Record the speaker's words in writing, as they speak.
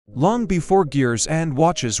Long before gears and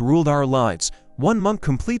watches ruled our lives, one monk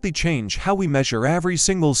completely changed how we measure every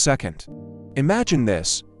single second. Imagine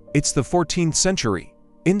this. It's the 14th century.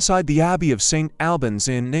 Inside the Abbey of St. Albans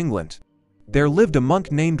in England, there lived a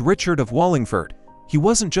monk named Richard of Wallingford. He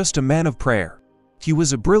wasn't just a man of prayer. He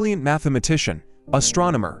was a brilliant mathematician,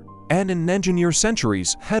 astronomer, and an engineer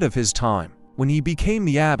centuries ahead of his time. When he became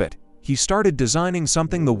the abbot, he started designing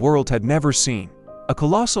something the world had never seen: a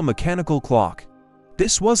colossal mechanical clock.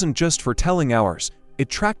 This wasn't just for telling hours, it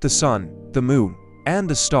tracked the sun, the moon, and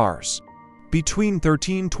the stars. Between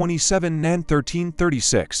 1327 and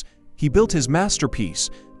 1336, he built his masterpiece,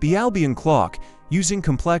 the Albion Clock, using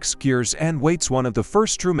complex gears and weights, one of the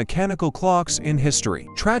first true mechanical clocks in history.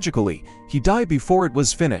 Tragically, he died before it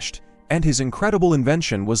was finished, and his incredible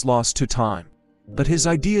invention was lost to time. But his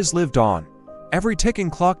ideas lived on. Every ticking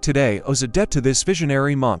clock today owes a debt to this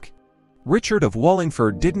visionary monk. Richard of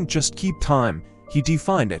Wallingford didn't just keep time, he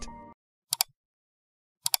defined it.